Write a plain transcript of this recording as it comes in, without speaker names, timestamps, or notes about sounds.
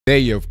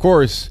Today, of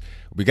course,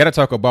 we got to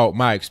talk about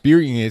my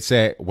experience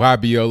at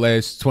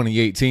YBLS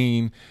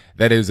 2018.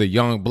 That is a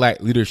Young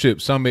Black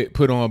Leadership Summit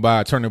put on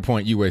by Turning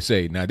Point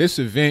USA. Now, this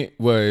event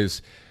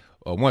was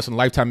a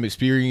once-in-a-lifetime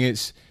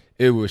experience.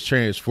 It was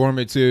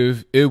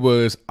transformative. It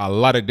was a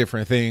lot of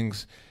different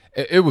things.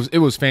 It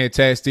was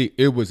fantastic.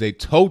 It was a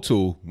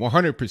total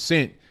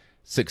 100%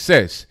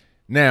 success.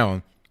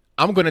 Now,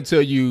 I'm going to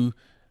tell you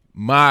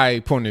my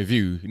point of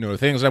view, the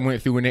things I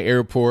went through in the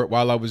airport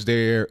while I was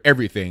there,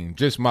 everything,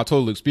 just my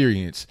total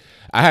experience.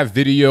 I have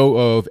video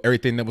of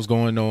everything that was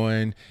going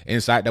on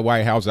inside the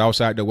White House,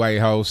 outside the White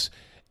House,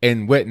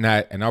 and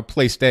whatnot. And I'll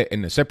place that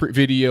in a separate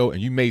video,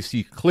 and you may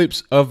see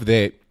clips of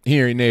that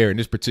here and there in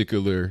this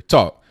particular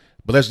talk.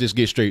 But let's just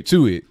get straight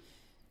to it.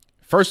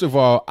 First of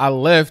all, I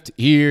left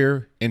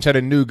here in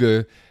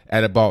Chattanooga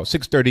at about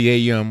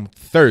 6:30 a.m.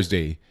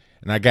 Thursday,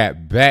 and I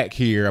got back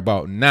here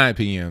about 9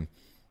 p.m.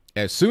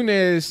 As soon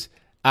as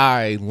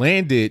I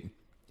landed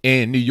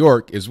in New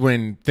York is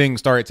when things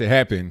started to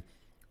happen,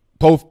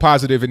 both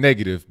positive and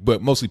negative,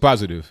 but mostly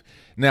positive.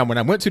 Now, when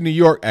I went to New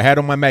York, I had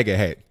on my MAGA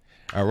hat.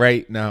 All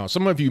right. Now,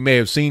 some of you may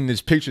have seen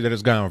this picture that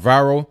has gone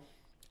viral.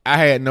 I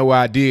had no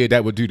idea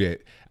that would do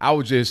that. I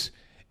was just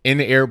in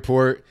the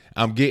airport.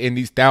 I'm getting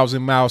these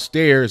 1,000-mile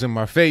stares in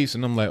my face,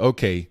 and I'm like,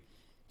 okay,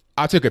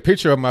 I took a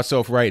picture of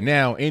myself right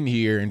now in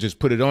here and just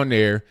put it on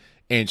there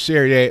and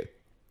share that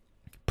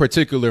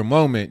particular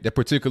moment, that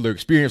particular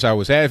experience I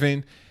was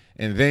having.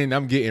 And then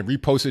I'm getting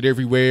reposted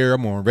everywhere.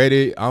 I'm on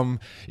Reddit.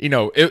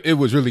 It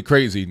was really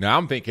crazy. Now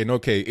I'm thinking,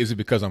 okay, is it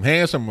because I'm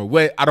handsome or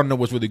what? I don't know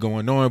what's really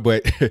going on,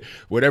 but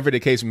whatever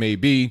the case may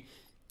be,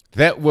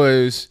 that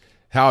was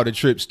how the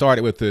trip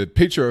started, with a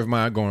picture of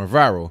mine going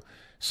viral.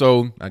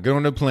 So I get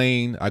on the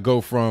plane. I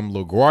go from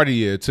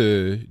LaGuardia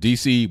to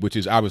DC, which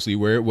is obviously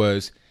where it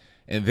was.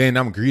 And then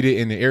I'm greeted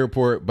in the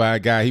airport by a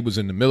guy. He was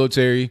in the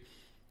military.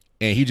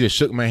 And he just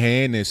shook my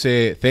hand and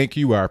said, thank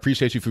you. I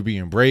appreciate you for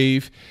being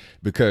brave,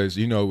 because,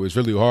 it was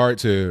really hard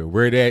to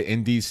wear that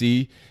in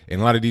D.C.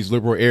 in a lot of these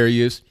liberal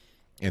areas.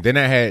 And then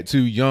I had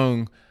two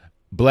young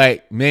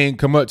black men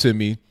come up to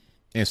me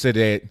and said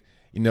that,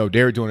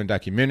 they were doing a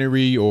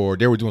documentary or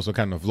they were doing some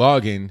kind of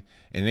vlogging,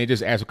 and they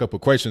just asked a couple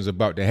of questions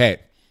about the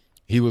hat.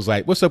 He was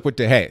like, what's up with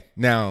the hat?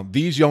 Now,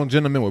 these young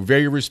gentlemen were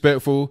very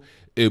respectful.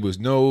 It was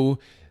no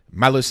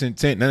malice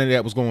intent. None of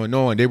that was going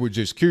on. They were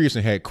just curious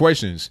and had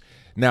questions.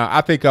 Now,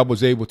 I think I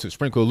was able to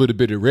sprinkle a little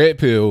bit of red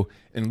pill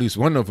in at least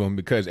one of them,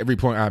 because every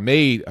point I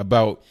made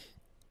about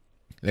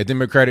the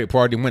Democratic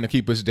Party wanting to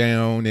keep us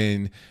down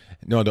and,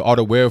 the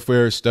auto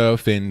welfare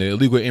stuff and the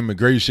illegal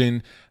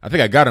immigration, I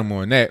think I got them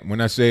on that.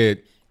 When I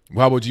said,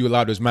 why would you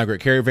allow this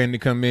migrant caravan to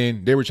come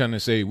in? They were trying to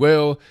say,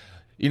 well,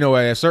 at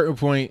a certain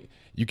point,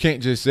 you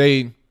can't just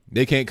say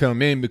they can't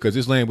come in because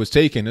this land was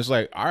taken. It's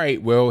like, all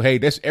right, well, hey,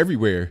 that's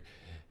everywhere.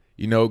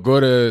 Go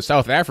to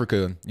South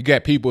Africa. You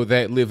got people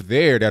that live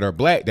there that are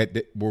black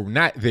that were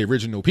not the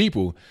original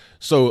people.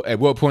 So at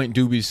what point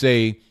do we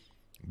say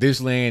this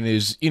land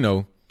is,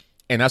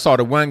 and I saw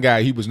the one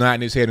guy, he was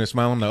nodding his head and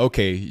smiling. I'm like,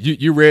 okay,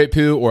 you red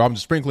pill, or I'm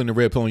sprinkling the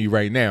red pill on you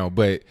right now.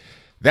 But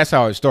that's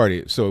how it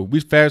started. So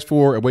we fast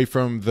forward away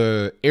from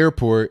the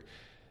airport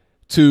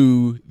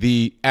to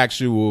the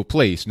actual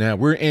place. Now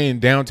we're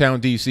in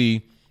downtown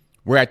DC.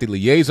 We're at the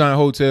Liaison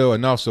Hotel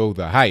and also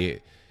the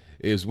Hyatt.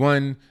 Is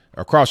one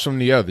across from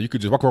the other. You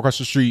could just walk across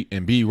the street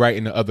and be right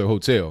in the other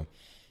hotel.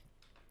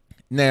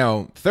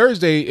 Now,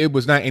 Thursday, it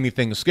was not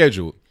anything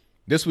scheduled.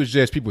 This was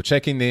just people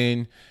checking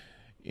in,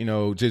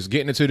 just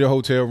getting into the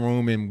hotel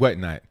room and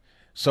whatnot.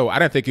 So I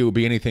didn't think it would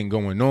be anything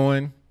going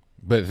on.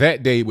 But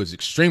that day was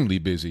extremely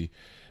busy,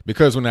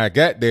 because when I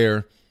got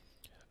there,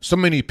 so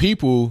many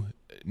people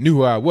knew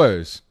who I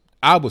was.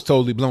 I was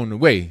totally blown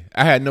away.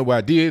 I had no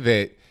idea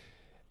that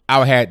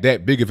I had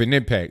that big of an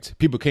impact.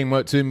 People came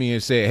up to me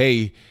and said,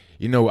 hey,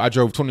 I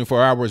drove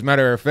 24 hours.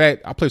 Matter of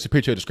fact, I placed a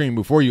picture of the screen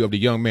before you of the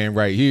young man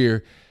right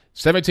here.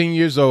 17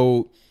 years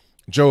old,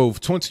 drove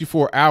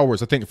 24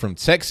 hours, I think, from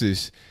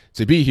Texas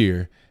to be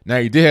here. Now,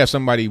 he did have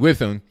somebody with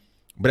him,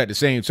 but at the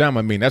same time,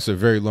 that's a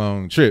very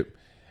long trip.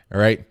 All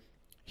right.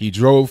 He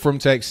drove from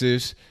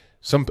Texas.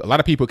 A lot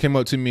of people came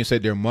up to me and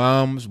said their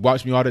moms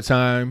watch me all the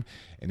time,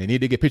 and they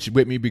need to get pictures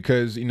with me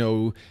because,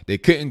 they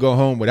couldn't go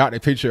home without a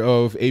picture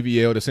of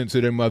ABL to send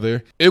to their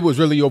mother. It was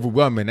really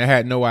overwhelming. I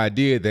had no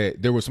idea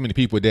that there were so many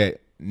people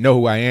that know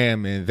who I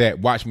am and that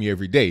watch me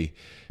every day.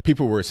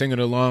 People were singing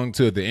along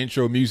to the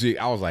intro music.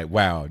 I was like,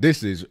 wow,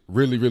 this is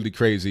really, really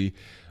crazy.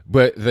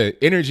 But the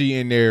energy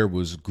in there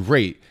was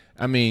great.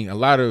 A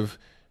lot of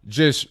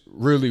just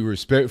really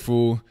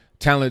respectful,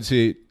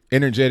 talented,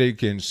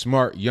 energetic, and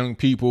smart young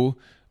people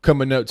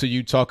coming up to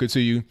you, talking to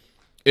you.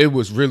 It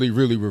was really,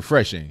 really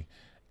refreshing.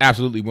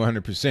 Absolutely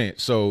 100%.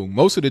 So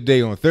most of the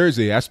day on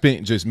Thursday, I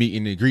spent just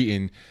meeting and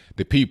greeting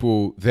the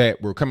people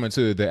that were coming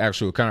to the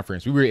actual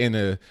conference. We were in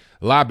the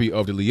lobby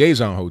of the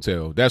Liaison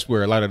Hotel. That's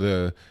where a lot of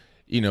the,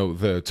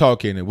 the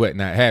talking and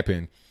whatnot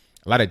happened.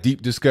 A lot of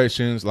deep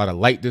discussions, a lot of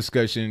light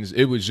discussions.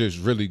 It was just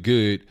really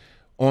good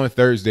on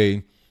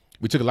Thursday.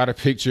 We took a lot of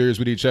pictures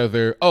with each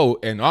other. Oh,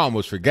 and I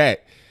almost forgot.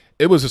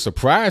 it was a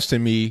surprise to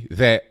me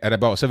that at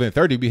about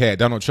 7:30 we had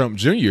Donald Trump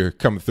Jr.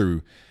 come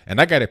through, and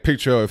I got a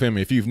picture of him.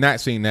 If you've not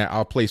seen that,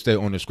 I'll place that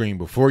on the screen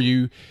before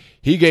you.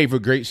 He gave a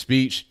great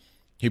speech.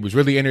 He was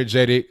really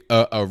energetic,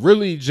 a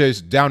really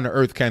just down to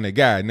earth kind of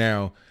guy.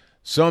 Now,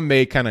 some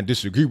may kind of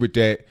disagree with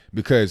that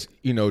because,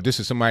 you know, this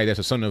is somebody that's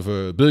a son of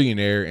a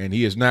billionaire and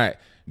he is not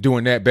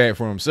doing that bad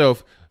for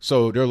himself.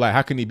 So they're like,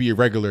 how can he be a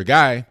regular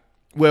guy?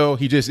 Well,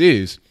 he just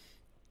is.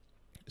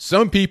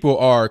 Some people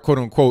are quote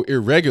unquote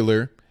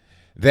irregular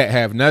that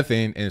have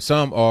nothing, and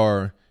some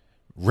are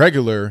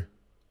regular,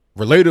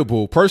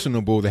 relatable,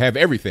 personable that have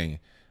everything.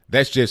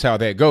 That's just how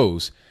that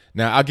goes.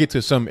 Now, I'll get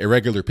to some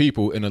irregular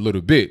people in a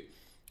little bit,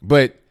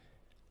 but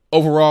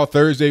overall,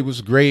 Thursday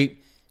was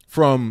great.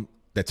 From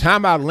the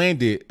time I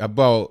landed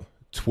about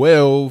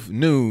 12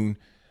 noon,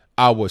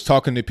 I was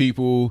talking to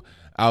people.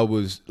 I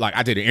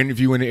did an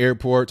interview in the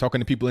airport,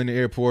 talking to people in the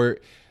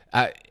airport.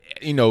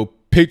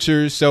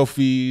 Pictures,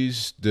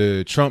 selfies,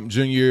 the Trump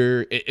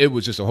Jr. It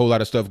was just a whole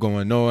lot of stuff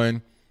going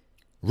on.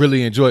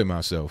 Really enjoyed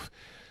myself.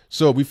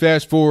 So we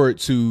fast forward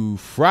to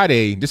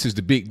Friday. This is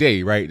the big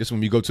day, right? This is when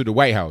we go to the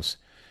White House.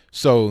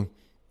 So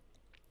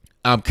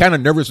I'm kind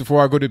of nervous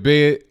before I go to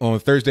bed on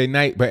Thursday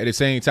night, but at the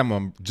same time,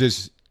 I'm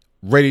just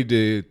ready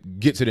to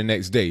get to the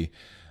next day.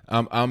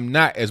 I'm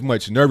not as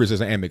much nervous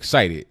as I am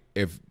excited,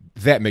 if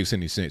that makes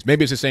any sense.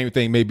 Maybe it's the same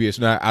thing. Maybe it's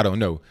not. I don't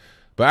know.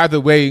 But either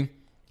way,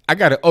 I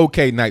got an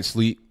okay night's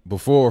sleep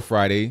before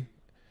Friday.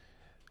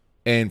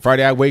 And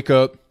Friday, I wake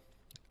up,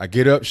 I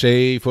get up,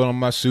 shave, put on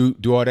my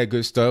suit, do all that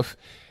good stuff.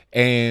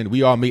 And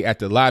we all meet at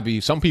the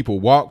lobby. Some people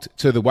walked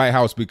to the White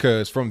House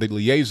because from the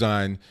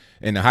liaison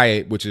in the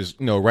Hyatt, which is,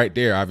 right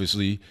there,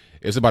 obviously,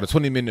 it's about a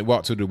 20-minute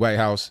walk to the White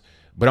House.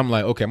 But I'm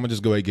like, okay, I'm going to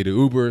just go ahead and get an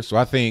Uber. So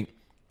I think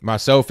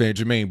myself and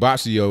Jermaine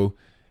Boxio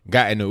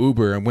got in the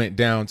Uber and went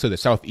down to the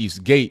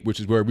Southeast Gate, which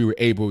is where we were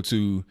able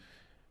to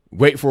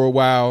wait for a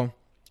while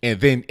and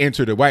then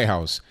enter the White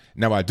House.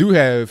 Now, I do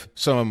have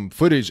some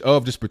footage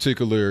of this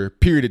particular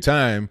period of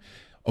time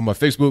on my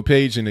Facebook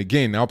page. And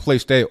again, I'll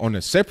place that on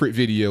a separate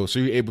video so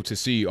you're able to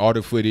see all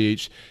the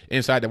footage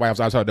inside the White House,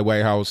 outside the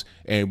White House,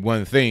 and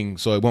one thing,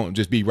 so it won't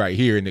just be right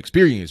here in the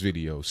experience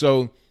video.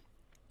 So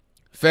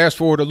fast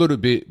forward a little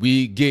bit,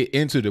 we get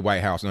into the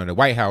White House. Now, the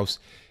White House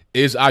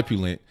is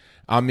opulent.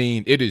 I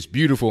mean, it is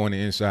beautiful on the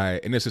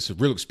inside, and it's just a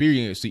real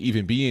experience to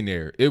even be in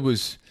there. It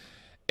was,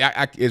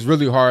 it's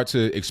really hard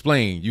to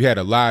explain. You had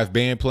a live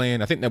band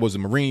playing. I think that was a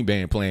Marine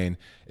band playing.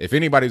 If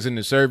anybody's in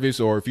the service,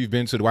 or if you've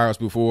been to the White House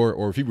before,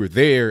 or if you were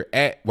there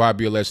at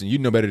YBLS and you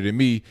know better than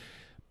me,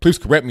 please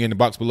correct me in the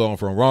box below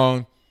if I'm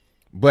wrong.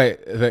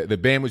 But the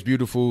band was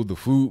beautiful. The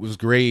food was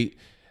great.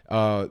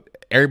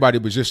 Everybody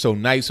was just so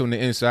nice on the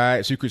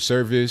inside. Secret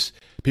Service,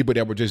 people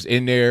that were just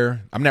in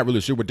there. I'm not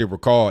really sure what they were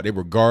called. They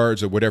were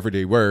guards or whatever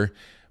they were.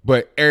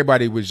 But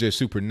everybody was just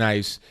super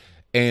nice.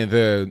 And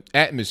the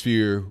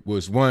atmosphere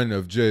was one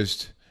of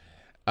just,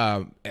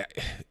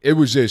 it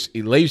was just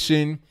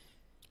elation.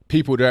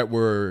 People that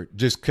were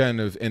just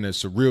kind of in a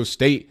surreal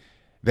state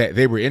that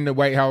they were in the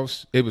White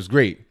House. It was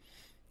great.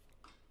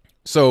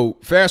 So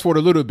fast forward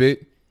a little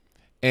bit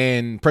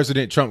and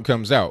President Trump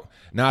comes out.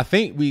 Now, I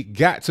think we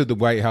got to the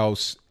White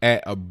House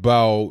at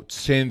about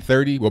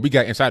 10:30. Well, we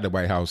got inside the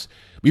White House.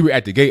 We were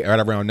at the gate at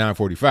around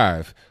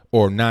 9:45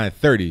 or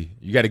 9:30.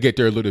 You got to get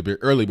there a little bit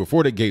early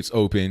before the gates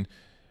open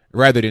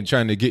rather than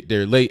trying to get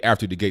there late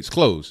after the gates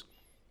close.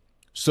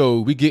 So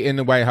we get in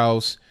the White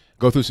House,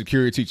 go through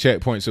security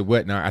checkpoints and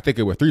whatnot. I think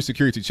there were 3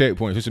 security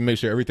checkpoints just to make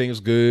sure everything is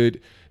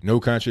good, no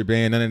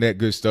contraband, none of that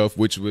good stuff,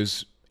 which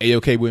was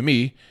A-okay with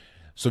me.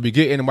 So we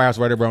get in the White House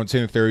right around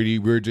 10:30.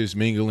 We're just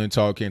mingling,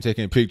 talking,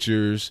 taking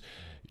pictures,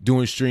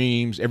 doing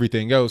streams,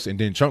 everything else. And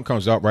then Trump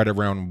comes out right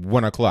around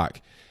 1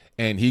 o'clock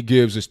and he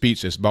gives a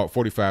speech that's about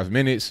 45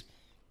 minutes.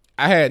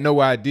 I had no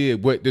idea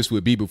what this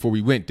would be before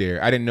we went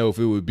there. I didn't know if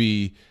it would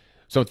be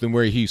something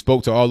where he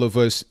spoke to all of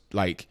us,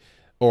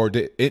 or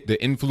the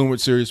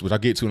influencers, which I'll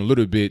get to in a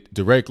little bit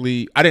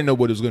directly. I didn't know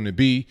what it was going to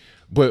be,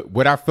 but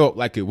what I felt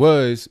like it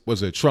was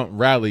a Trump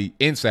rally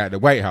inside the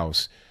White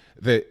House.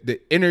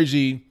 The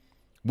energy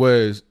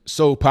was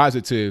so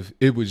positive.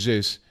 It was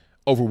just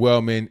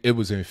overwhelming. It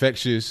was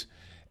infectious.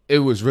 It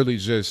was really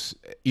just,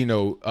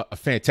 a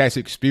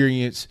fantastic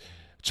experience.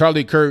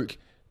 Charlie Kirk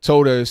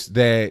told us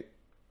that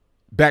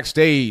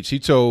backstage, he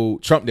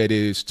told Trump,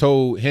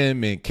 told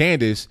him and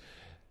Candace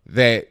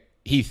that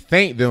he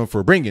thanked them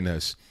for bringing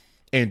us.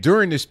 And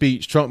during the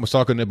speech, Trump was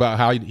talking about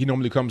how he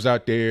normally comes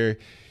out there,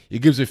 he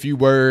gives a few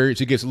words,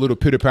 he gets a little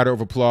pitter-patter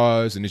of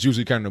applause, and it's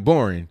usually kind of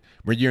boring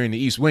when you're in the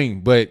East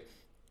Wing. But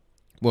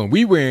when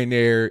we were in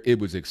there, it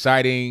was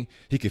exciting.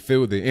 He could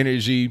feel the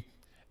energy,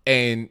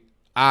 and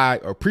I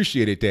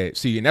appreciated that.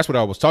 See, and that's what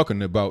I was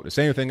talking about. The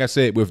same thing I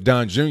said with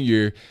Don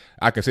Jr.,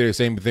 I can say the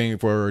same thing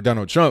for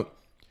Donald Trump.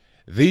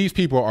 These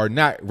people are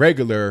not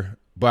regular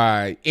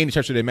by any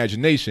stretch of the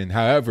imagination.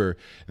 However,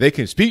 they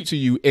can speak to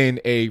you in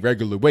a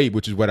regular way,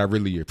 which is what I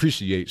really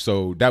appreciate.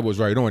 So that was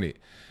right on it.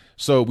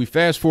 So we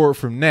fast forward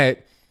from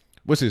that.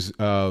 This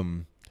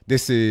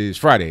is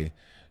Friday.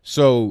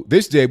 So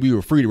this day we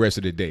were free the rest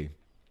of the day.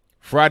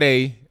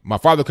 Friday, my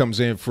father comes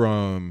in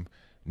from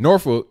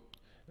Norfolk,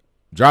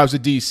 drives to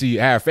DC.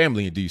 I have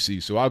family in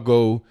DC. So I'll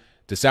go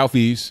to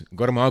Southeast,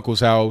 go to my uncle's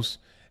house,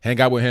 hang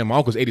out with him. My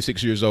uncle's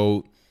 86 years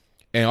old.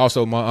 And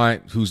also my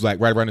aunt, who's like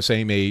right around the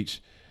same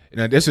age.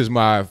 And this is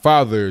my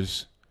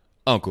father's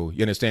uncle.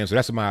 You understand? So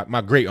that's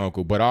my great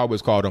uncle, but I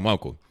always called him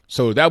uncle.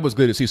 So that was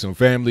good to see some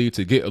family,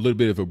 to get a little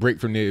bit of a break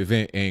from the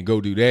event and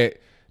go do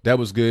that. That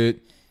was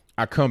good.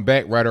 I come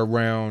back right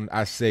around,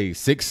 I say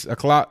 6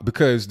 o'clock,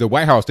 because the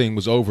White House thing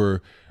was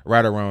over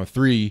right around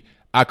 3.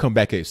 I come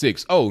back at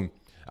 6. Oh,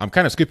 I'm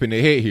kind of skipping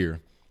ahead here.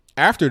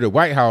 After the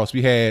White House,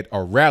 we had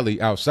a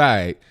rally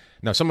outside.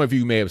 Now, some of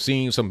you may have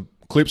seen some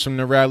clips from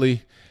the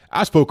rally.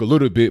 I spoke a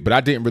little bit, but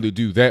I didn't really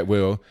do that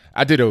well.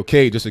 I did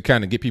okay just to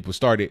kind of get people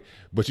started.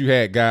 But you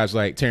had guys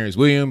like Terrence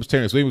Williams.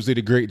 Terrence Williams did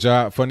a great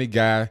job. Funny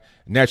guy,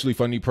 naturally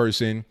funny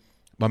person.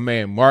 My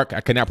man, Mark,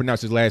 I cannot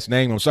pronounce his last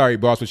name. I'm sorry,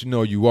 boss, but you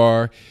know you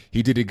are.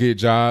 He did a good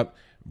job.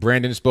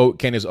 Brandon spoke.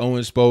 Candace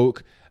Owens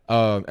spoke.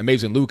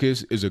 Amazing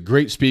Lucas is a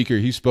great speaker.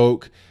 He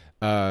spoke.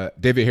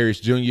 David Harris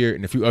Jr.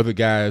 and a few other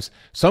guys.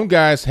 Some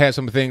guys had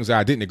some things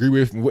I didn't agree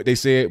with what they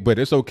said, but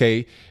it's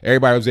okay.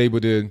 Everybody was able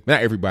to,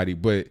 not everybody,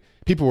 but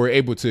people were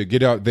able to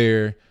get out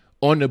there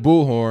on the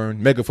bullhorn,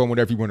 megaphone,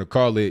 whatever you want to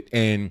call it,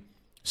 and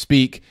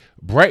speak.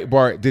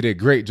 Breitbart did a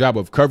great job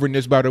of covering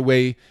this, by the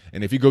way.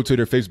 And if you go to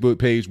their Facebook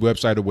page,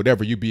 website, or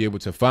whatever, you'll be able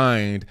to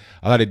find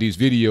a lot of these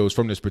videos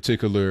from this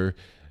particular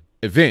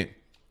event.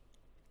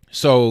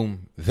 So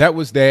that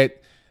was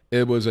that.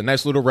 It was a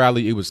nice little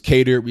rally. It was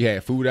catered. We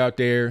had food out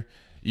there.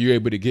 You were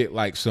able to get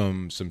like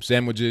some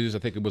sandwiches. I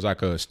think it was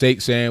like a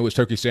steak sandwich,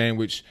 turkey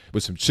sandwich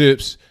with some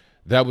chips.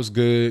 That was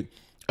good.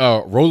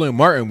 Roland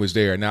Martin was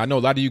there. Now, I know a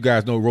lot of you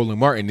guys know who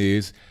Roland Martin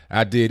is.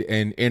 I did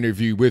an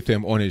interview with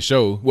him on his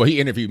show. Well, he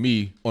interviewed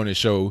me on his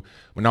show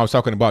when I was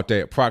talking about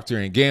that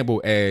Procter &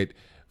 Gamble ad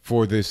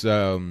for this.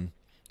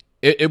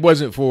 It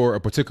wasn't for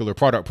a particular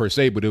product per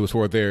se, but it was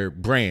for their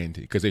brand,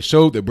 because they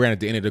showed the brand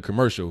at the end of the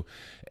commercial.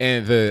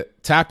 And the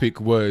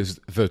topic was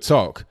the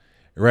talk,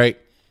 right?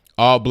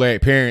 All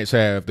black parents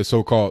have the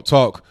so-called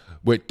talk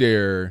with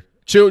their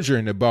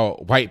children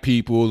about white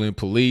people and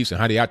police and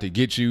how they out to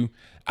get you.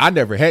 I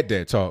never had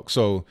that talk.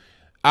 So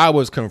I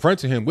was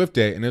confronting him with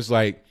that. And it's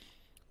like,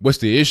 what's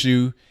the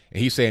issue?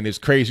 And he's saying it's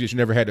crazy that you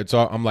never had to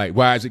talk. I'm like,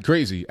 why is it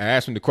crazy? I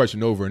asked him the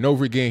question over and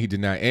over again. He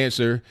did not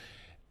answer.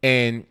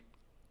 And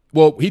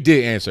well, he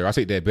did answer. I'll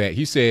take that back.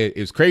 He said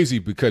it's crazy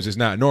because it's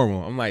not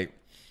normal. I'm like,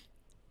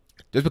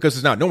 just because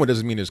it's not normal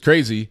doesn't mean it's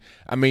crazy.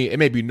 I mean, it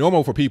may be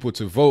normal for people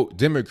to vote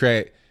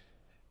Democrat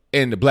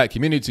in the black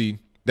community.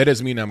 That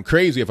doesn't mean I'm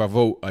crazy if I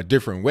vote a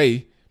different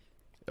way.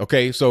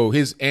 Okay, so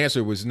his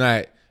answer was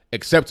not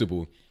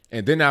acceptable.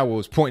 And then I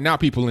was pointing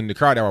out people in the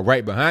crowd that were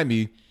right behind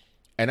me.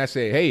 And I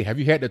said, hey, have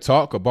you had to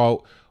talk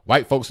about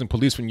white folks and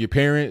police from your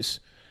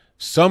parents?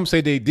 Some say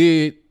they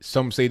did.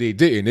 Some say they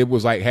didn't. It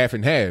was like half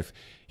and half.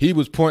 He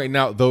was pointing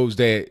out those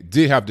that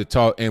did have to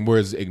talk and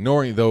was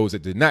ignoring those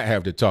that did not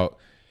have to talk.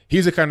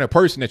 He's the kind of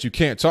person that you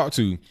can't talk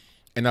to.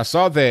 And I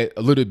saw that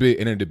a little bit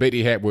in a debate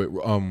he had with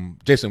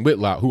Jason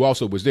Whitlock, who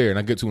also was there. And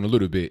I'll get to in a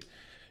little bit.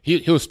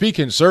 He'll speak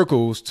in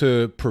circles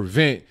to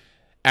prevent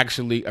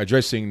actually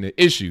addressing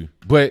the issue.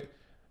 But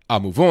I'll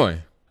move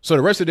on. So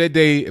the rest of that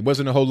day, it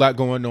wasn't a whole lot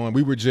going on.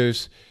 We were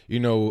just,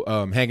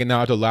 hanging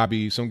out at the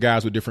lobby. Some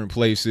guys with different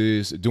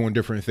places, doing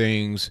different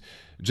things,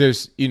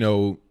 just,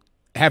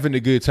 having a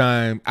good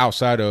time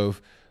outside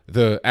of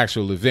the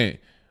actual event,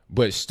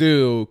 but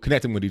still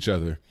connecting with each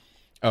other.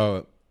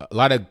 A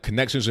lot of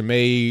connections are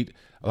made.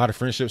 A lot of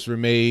friendships were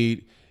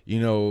made.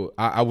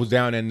 I was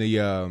down in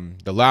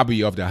the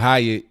lobby of the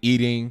Hyatt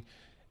eating,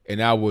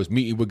 and I was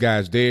meeting with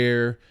guys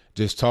there,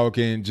 just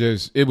talking.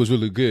 It was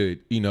really good.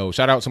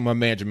 Shout out to my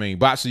man Jermaine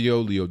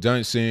Bozzio, Leo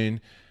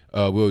Dunson,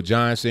 Will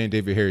Johnson,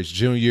 David Harris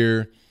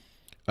Jr.,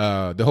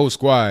 the whole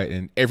squad,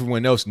 and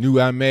everyone else new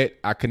I met.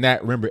 I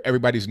cannot remember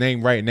everybody's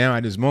name right now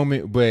at this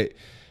moment, but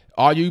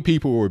all you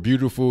people were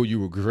beautiful. You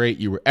were great.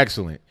 You were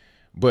excellent.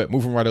 But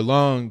moving right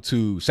along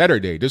to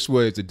Saturday, this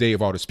was the day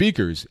of all the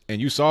speakers.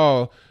 And you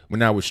saw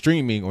when I was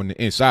streaming on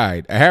the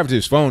inside, I have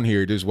this phone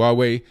here, this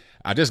Huawei.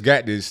 I just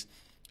got this,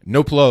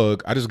 no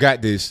plug. I just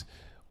got this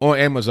on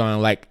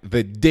Amazon like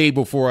the day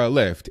before I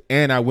left.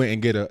 And I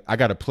went and I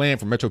got a plan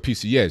for Metro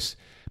PCS,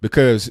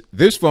 because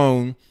this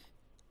phone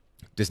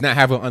does not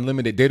have an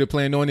unlimited data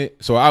plan on it.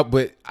 So I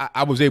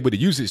was able to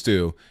use it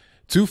still.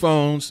 2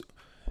 phones.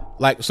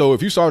 So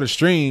if you saw the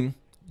stream,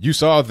 you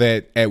saw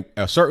that at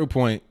a certain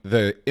point,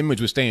 the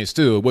image was staying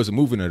still. It wasn't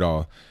moving at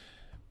all.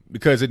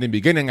 Because in the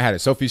beginning, I had a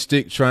selfie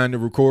stick trying to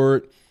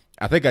record.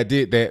 I think I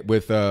did that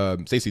with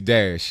Stacey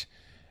Dash,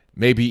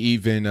 maybe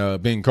even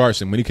Ben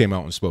Carson when he came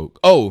out and spoke.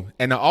 Oh,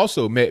 and I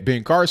also met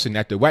Ben Carson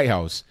at the White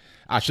House.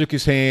 I shook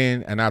his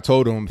hand and I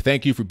told him,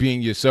 thank you for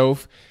being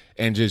yourself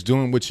and just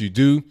doing what you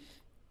do.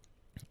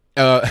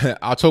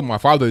 I told my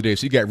father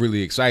this. He got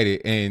really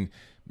excited. And,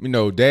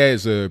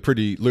 Dad's a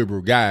pretty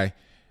liberal guy.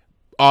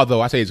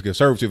 Although I say it's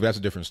conservative, that's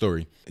a different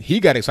story.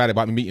 He got excited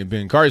about me meeting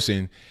Ben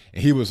Carson,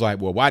 and he was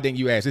like, well, why didn't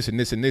you ask this and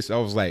this and this? I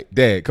was like,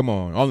 Dad, come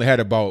on. I only had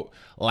about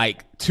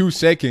like 2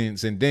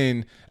 seconds, and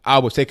then I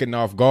was taken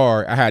off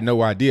guard. I had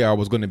no idea I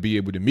was going to be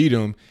able to meet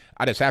him.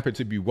 I just happened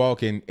to be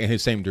walking in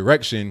his same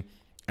direction,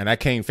 and I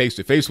came face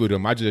to face with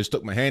him. I just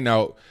took my hand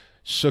out,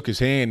 shook his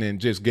hand,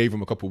 and just gave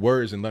him a couple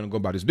words and let him go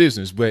about his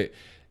business. But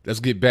let's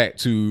get back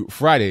to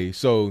Friday.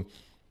 So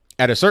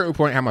at a certain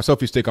point, I had my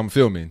selfie stick, I'm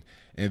filming,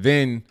 and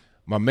then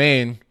my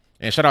man,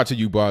 and shout out to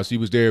you, boss, he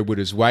was there with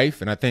his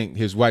wife, and I think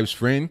his wife's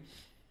friend.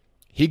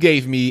 He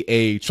gave me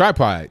a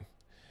tripod,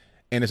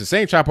 and it's the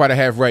same tripod I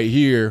have right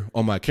here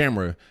on my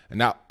camera.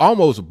 And I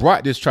almost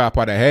brought this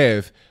tripod I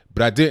have,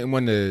 but I didn't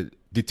want to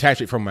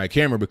detach it from my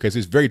camera because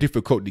it's very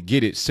difficult to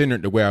get it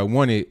centered the way I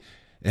want it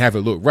and have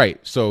it look right.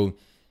 So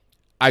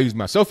I used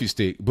my selfie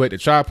stick, but the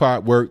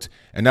tripod worked,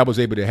 and I was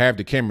able to have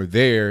the camera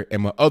there,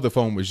 and my other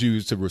phone was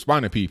used to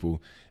respond to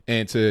people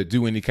and to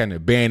do any kind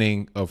of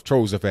banning of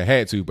trolls if I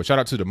had to. But shout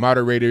out to the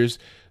moderators,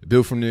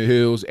 Bill from the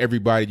Hills,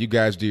 everybody. You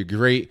guys did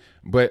great,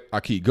 but I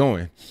keep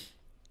going.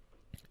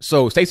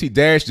 So Stacey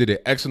Dash did an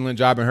excellent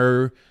job in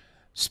her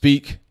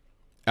speak.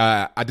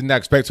 I did not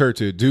expect her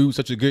to do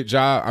such a good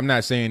job. I'm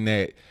not saying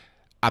that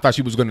I thought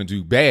she was going to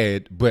do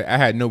bad, but I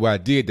had no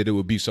idea that it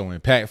would be so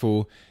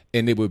impactful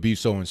and it would be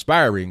so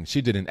inspiring.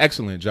 She did an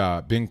excellent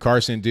job. Ben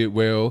Carson did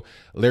well.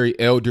 Larry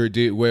Elder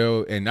did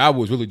well. And I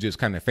was really just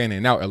kind of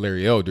fanning out at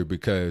Larry Elder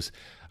because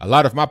a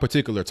lot of my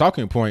particular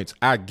talking points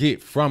I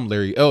get from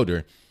Larry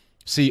Elder.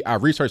 See, I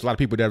researched a lot of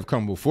people that have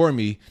come before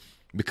me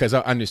because I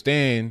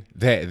understand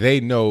that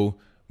they know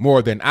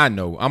more than I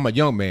know. I'm a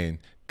young man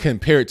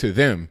compared to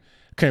them.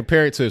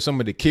 Compared to some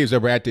of the kids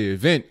that were at the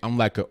event, I'm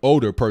like an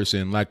older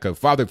person, like a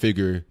father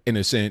figure in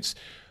a sense.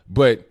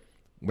 But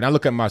when I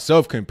look at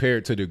myself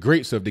compared to the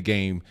greats of the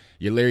game,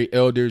 your Larry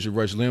Elders, your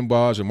Rush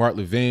Limbaughs, your Mark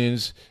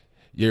Levins,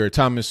 your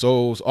Thomas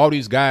Sowells, all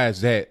these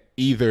guys that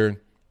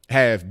either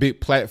have big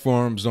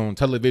platforms on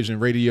television,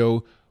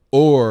 radio,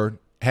 or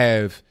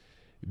have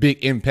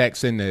big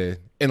impacts in the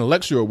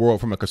intellectual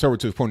world from a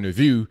conservative point of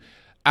view,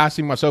 I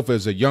see myself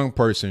as a young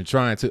person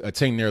trying to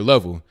attain their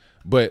level,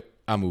 but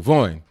I move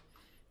on.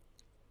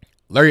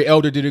 Larry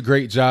Elder did a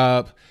great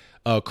job.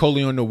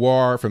 Coleon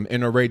Noir from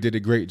NRA did a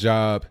great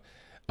job.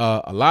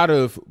 A lot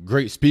of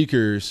great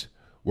speakers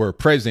were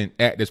present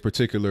at this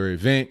particular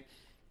event.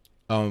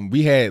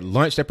 We had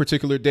lunch that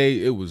particular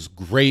day. It was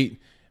great.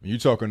 You're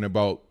talking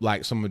about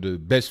like some of the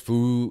best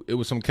food. It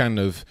was some kind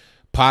of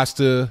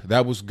pasta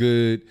that was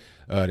good.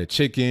 The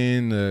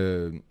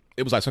chicken,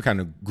 it was like some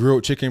kind of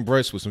grilled chicken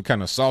breast with some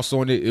kind of sauce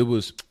on it. It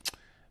was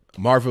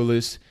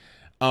marvelous.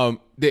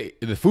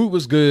 The food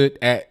was good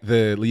at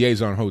the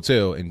Liaison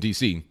Hotel in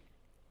DC.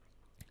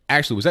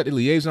 Actually, was that the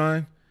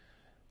Liaison?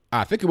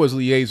 I think it was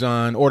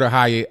Liaison or the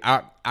Hyatt.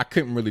 I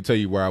couldn't really tell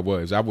you where I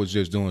was. I was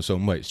just doing so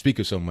much,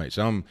 speaking so much.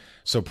 I'm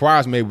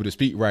surprised I'm able to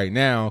speak right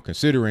now,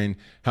 considering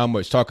how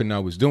much talking I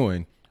was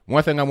doing.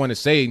 One thing I want to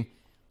say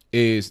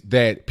is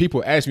that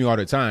people ask me all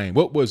the time,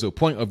 what was the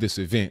point of this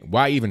event?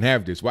 Why even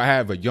have this? Why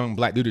have a young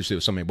black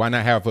leadership summit? Why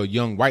not have a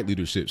young white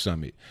leadership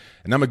summit?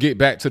 And I'm going to get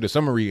back to the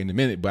summary in a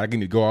minute, but I need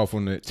to go off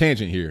on the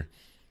tangent here.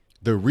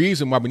 The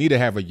reason why we need to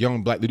have a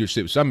young black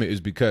leadership summit is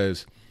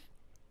because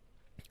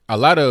a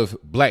lot of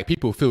black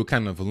people feel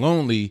kind of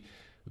lonely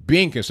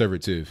being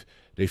conservative.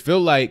 They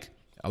feel like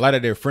a lot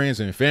of their friends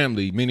and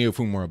family, many of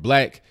whom are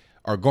black,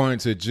 are going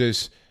to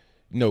just,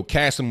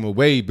 cast them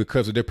away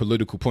because of their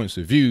political points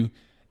of view.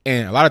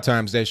 And a lot of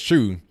times that's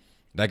true.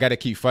 They got to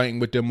keep fighting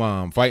with their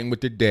mom, fighting with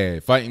their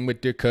dad, fighting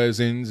with their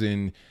cousins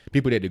and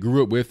people that they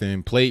grew up with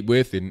and played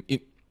with. And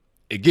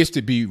it gets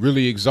to be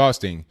really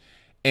exhausting.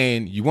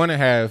 And you want to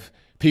have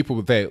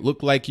people that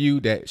look like you,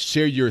 that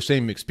share your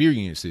same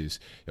experiences.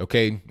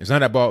 Okay. It's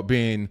not about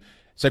being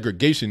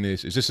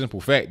segregationist. It's just a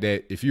simple fact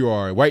that if you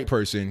are a white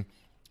person,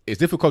 it's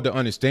difficult to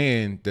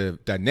understand the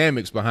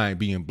dynamics behind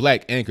being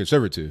black and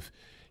conservative.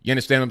 You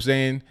understand what I'm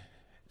saying?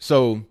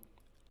 So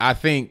I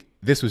think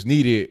this was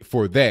needed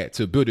for that,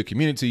 to build a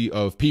community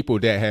of people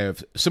that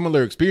have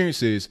similar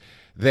experiences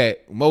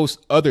that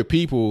most other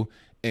people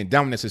in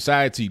dominant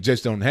society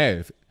just don't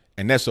have.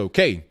 And that's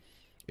okay.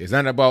 It's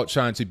not about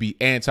trying to be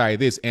anti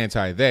this,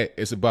 anti that.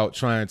 It's about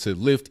trying to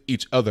lift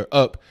each other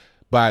up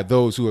by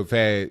those who have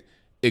had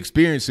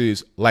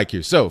experiences like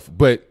yourself.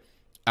 But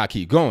I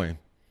keep going.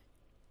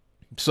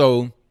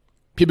 So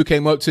people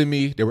came up to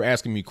me. They were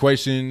asking me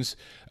questions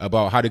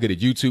about how to get a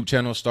YouTube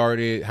channel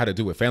started, how to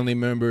do it with family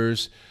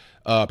members.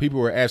 People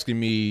were asking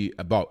me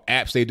about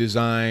apps they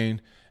design.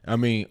 I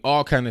mean,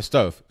 all kind of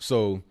stuff.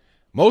 So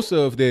most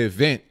of the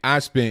event I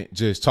spent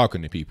just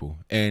talking to people.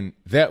 And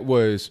that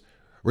was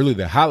really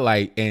the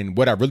highlight and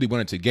what I really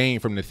wanted to gain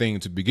from the thing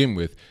to begin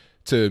with,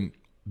 to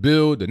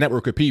build a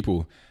network of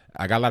people.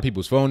 I got a lot of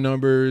people's phone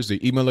numbers, their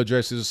email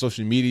addresses,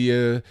 social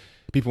media.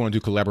 People want to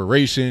do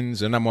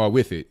collaborations, and I'm all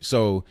with it.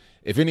 So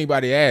if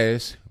anybody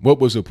asks what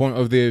was the point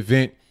of the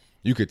event,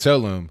 you could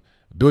tell them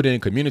building a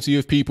community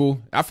of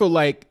people. I feel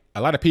like a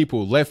lot of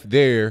people left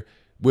there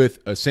with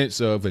a sense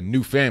of a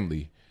new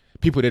family.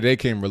 people that they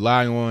can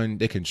rely on,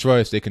 they can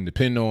trust, they can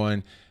depend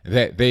on,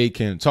 that they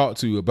can talk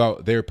to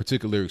about their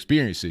particular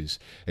experiences.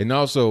 And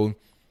also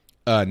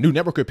new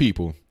network of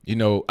people. You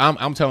know,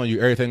 I'm telling you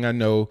everything I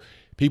know.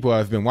 People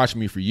have been watching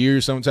me for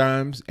years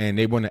sometimes, and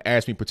they want to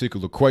ask me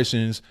particular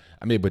questions.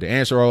 I'm able to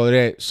answer all of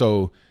that.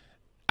 So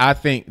I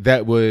think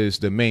that was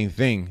the main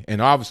thing.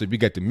 And obviously we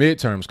got the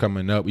midterms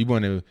coming up. We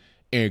want to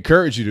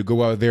encourage you to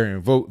go out there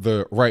and vote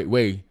the right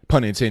way,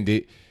 pun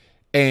intended.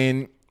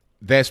 And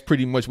that's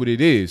pretty much what it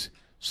is.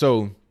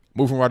 So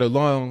moving right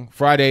along,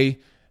 Friday,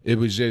 it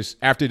was just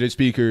after the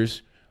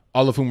speakers,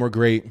 all of whom were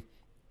great.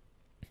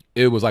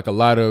 It was like a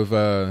lot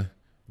of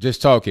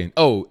just talking.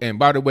 Oh, and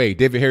by the way,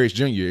 David Harris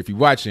Jr., if you're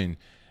watching,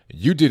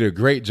 you did a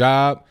great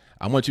job.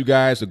 I want you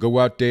guys to go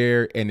out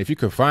there, and if you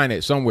could find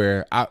it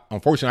somewhere,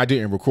 unfortunately, I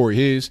didn't record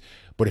his,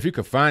 but if you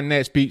could find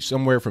that speech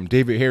somewhere from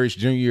David Harris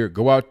Jr.,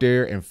 go out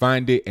there and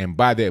find it and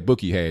buy that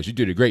book he has. You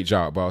did a great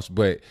job, boss.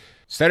 But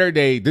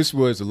Saturday, this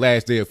was the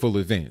last day of full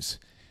events.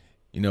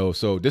 You know,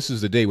 so this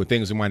is the day when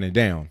things are winding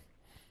down.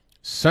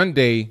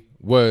 Sunday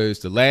was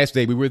the last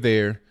day we were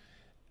there.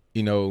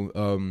 You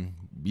know,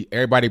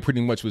 everybody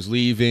pretty much was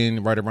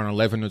leaving right around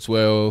 11 or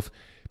 12.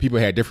 People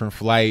had different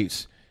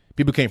flights.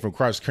 People came from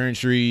cross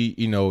country,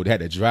 you know, they had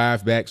to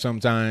drive back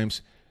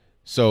sometimes.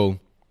 So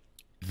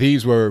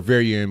these were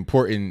very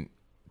important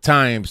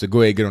times to go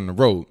ahead and get on the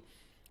road.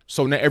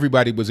 So not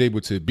everybody was able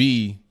to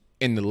be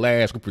in the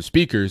last group of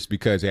speakers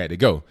because they had to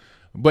go.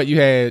 But you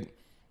had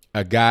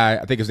a guy,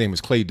 I think his name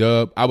was Clay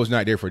Dubb. I was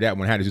not there for that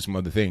one. I had to do some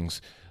other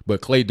things.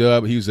 But Clay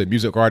Dubb, he was a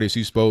music artist.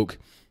 He spoke.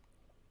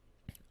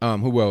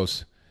 Who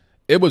else?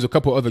 It was a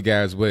couple other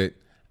guys, but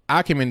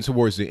I came in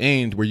towards the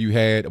end where you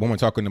had a woman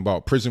talking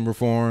about prison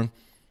reform.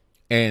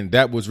 And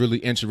that was really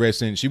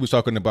interesting. She was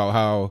talking about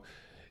how,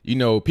 you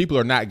know, people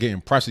are not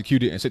getting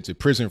prosecuted and sent to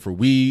prison for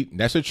weed.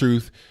 That's the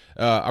truth.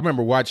 I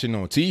remember watching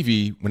on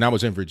TV when I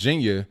was in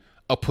Virginia,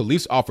 a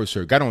police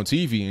officer got on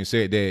TV and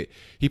said that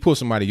he pulled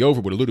somebody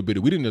over with a little bit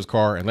of weed in his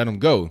car and let him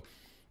go.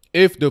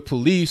 If the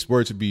police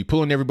were to be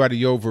pulling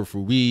everybody over for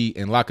weed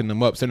and locking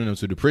them up, sending them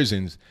to the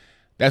prisons,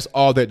 that's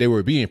all that they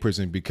would be in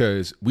prison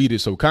because weed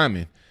is so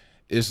common.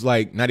 It's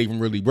like not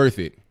even really worth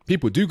it.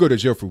 People do go to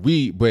jail for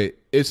weed, but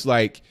it's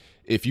like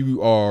if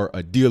you are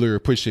a dealer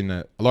pushing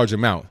a large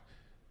amount,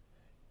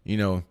 you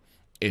know,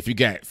 if you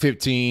got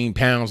 15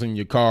 pounds in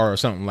your car or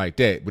something like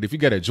that. But if you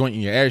got a joint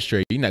in your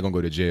ashtray, you're not going to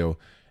go to jail.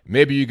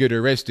 Maybe you get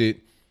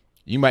arrested.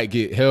 You might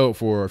get held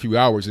for a few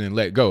hours and then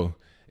let go.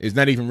 It's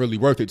not even really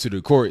worth it to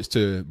the courts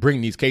to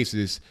bring these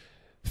cases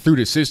through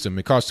the system.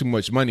 It costs too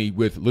much money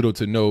with little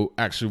to no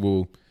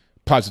actual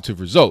positive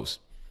results.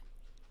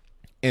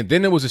 And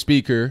then there was a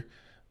speaker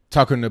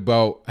talking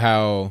about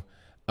how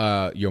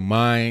your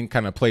mind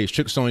kind of plays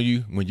tricks on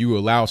you when you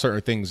allow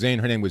certain things in.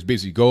 Her name was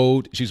Busy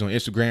Gold. She's on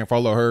Instagram.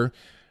 Follow her.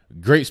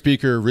 Great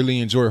speaker. Really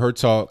enjoyed her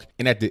talk.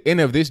 And at the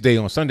end of this day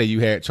on Sunday, you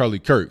had Charlie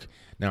Kirk.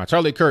 Now,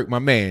 Charlie Kirk, my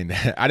man,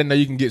 I didn't know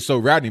you can get so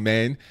rowdy,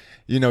 man.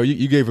 You know,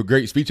 you gave a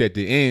great speech at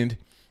the end.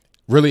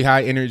 Really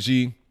high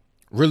energy,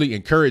 really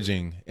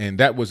encouraging. And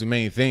that was the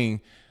main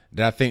thing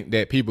that I think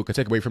that people could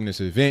take away from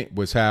this event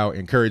was how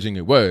encouraging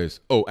it was.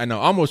 Oh, and I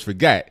almost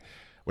forgot.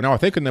 When I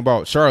was thinking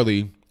about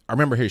Charlie, I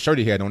remember his shirt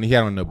he had on. He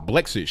had on the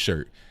BLEXIT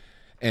shirt.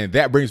 And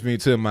that brings me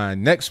to my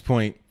next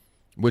point,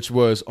 which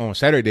was on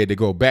Saturday to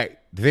go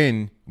back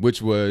then,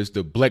 which was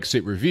the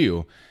BLEXIT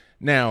reveal.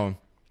 Now,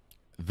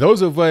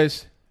 those of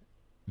us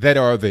that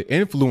are the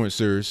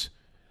influencers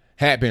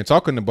had been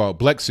talking about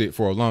BLEXIT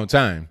for a long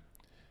time.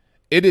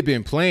 It had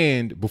been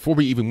planned before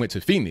we even went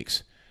to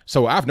Phoenix.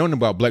 So I've known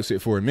about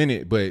BLEXIT for a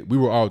minute, but we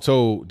were all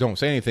told don't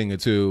say anything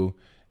until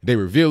they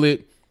reveal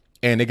it.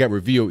 And they got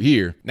revealed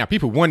here. Now,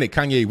 people wanted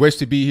Kanye West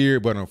to be here,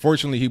 but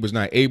unfortunately, he was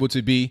not able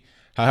to be.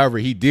 However,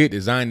 he did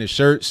design the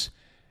shirts.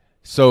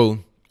 So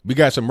we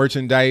got some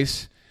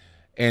merchandise.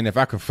 And if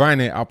I can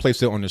find it, I'll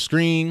place it on the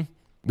screen.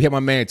 We had my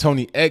man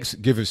Tony X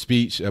give a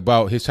speech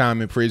about his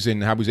time in prison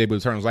and how he was able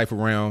to turn his life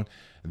around.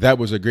 That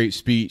was a great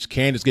speech.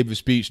 Candace gave a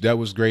speech. That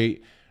was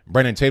great.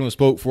 Brandon Tatum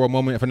spoke for a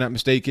moment, if I'm not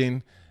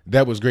mistaken.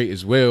 That was great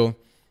as well.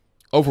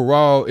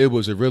 Overall, it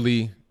was a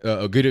really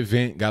a good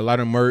event. Got a lot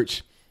of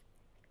merch.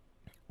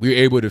 We were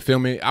able to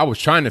film it. I was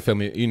trying to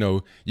film it. You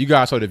know, you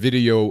guys saw the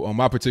video on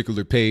my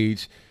particular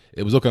page.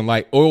 It was looking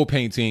like oil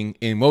painting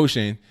in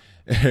motion,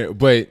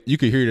 but you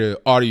could hear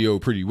the audio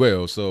pretty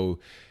well. So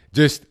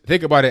just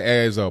think about it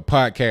as a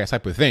podcast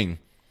type of thing.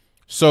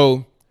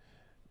 So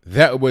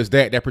that was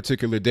that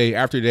particular day.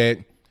 After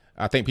that,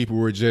 I think people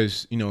were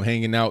just, you know,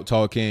 hanging out,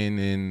 talking,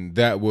 and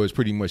that was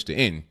pretty much the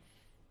end.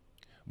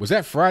 Was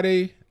that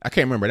Friday? I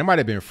can't remember. That might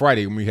have been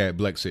Friday when we had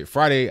BLEXIT.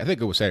 Friday, I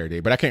think it was Saturday,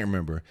 but I can't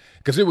remember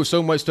because there was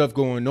so much stuff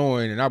going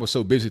on and I was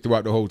so busy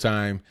throughout the whole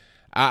time.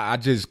 I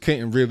just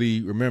couldn't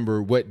really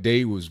remember what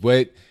day was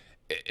what.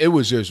 It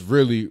was just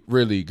really,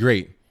 really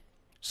great.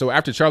 So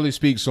after Charlie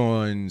speaks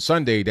on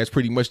Sunday, that's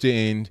pretty much the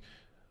end.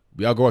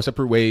 We all go our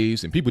separate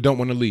ways and people don't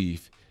want to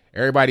leave.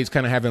 Everybody's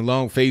kind of having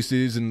long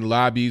faces in the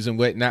lobbies and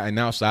whatnot and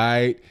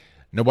outside.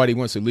 Nobody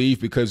wants to leave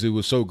because it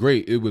was so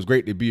great. It was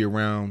great to be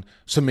around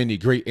so many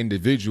great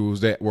individuals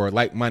that were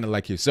like-minded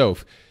like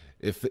yourself.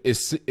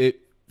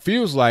 it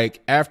feels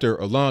like after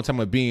a long time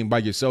of being by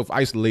yourself,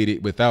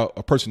 isolated without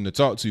a person to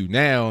talk to,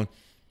 now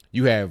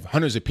you have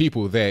hundreds of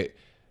people that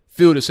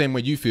feel the same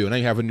way you feel. Now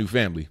you have a new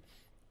family.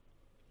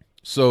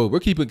 So we're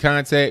keeping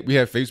contact. We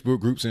have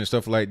Facebook groups and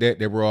stuff like that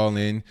we're all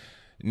in,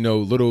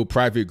 little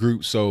private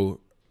groups.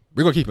 So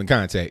we're going to keep in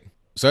contact.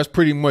 So that's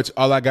pretty much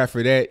all I got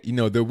for that.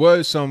 There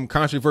was some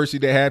controversy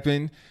that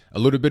happened, a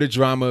little bit of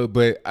drama,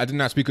 but I did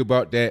not speak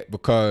about that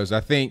because I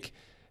think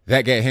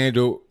that got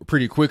handled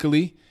pretty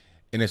quickly.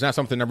 And it's not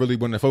something I really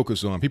want to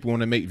focus on. People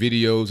want to make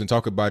videos and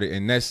talk about it,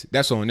 and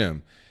that's on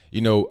them.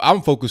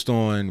 I'm focused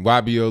on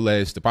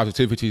YBLS, the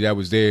positivity that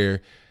was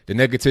there, the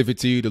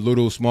negativity, the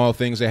little small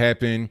things that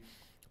happened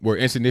were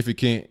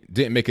insignificant,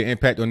 didn't make an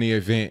impact on the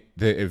event.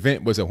 The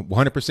event was a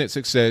 100%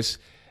 success,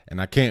 and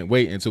I can't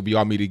wait until we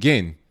all meet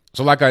again.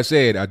 So like I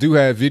said, I do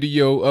have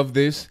video of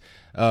this.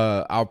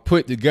 I'll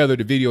put together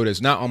the video that's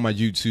not on my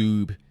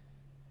YouTube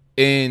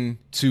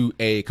into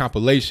a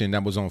compilation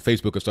that was on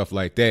Facebook and stuff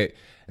like that.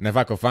 And if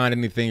I could find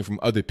anything from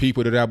other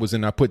people that I was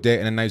in, I'll put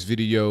that in a nice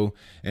video.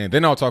 And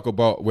then I'll talk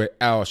about what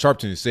Al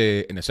Sharpton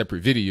said in a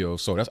separate video.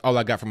 So that's all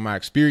I got from my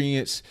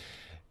experience.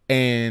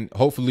 And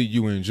hopefully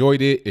you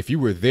enjoyed it. If you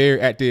were there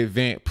at the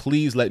event,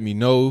 please let me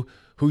know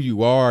who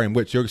you are and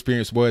what your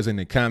experience was in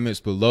the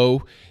comments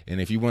below. And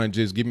if you want to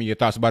just give me your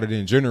thoughts about it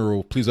in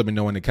general, please let me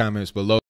know in the comments below.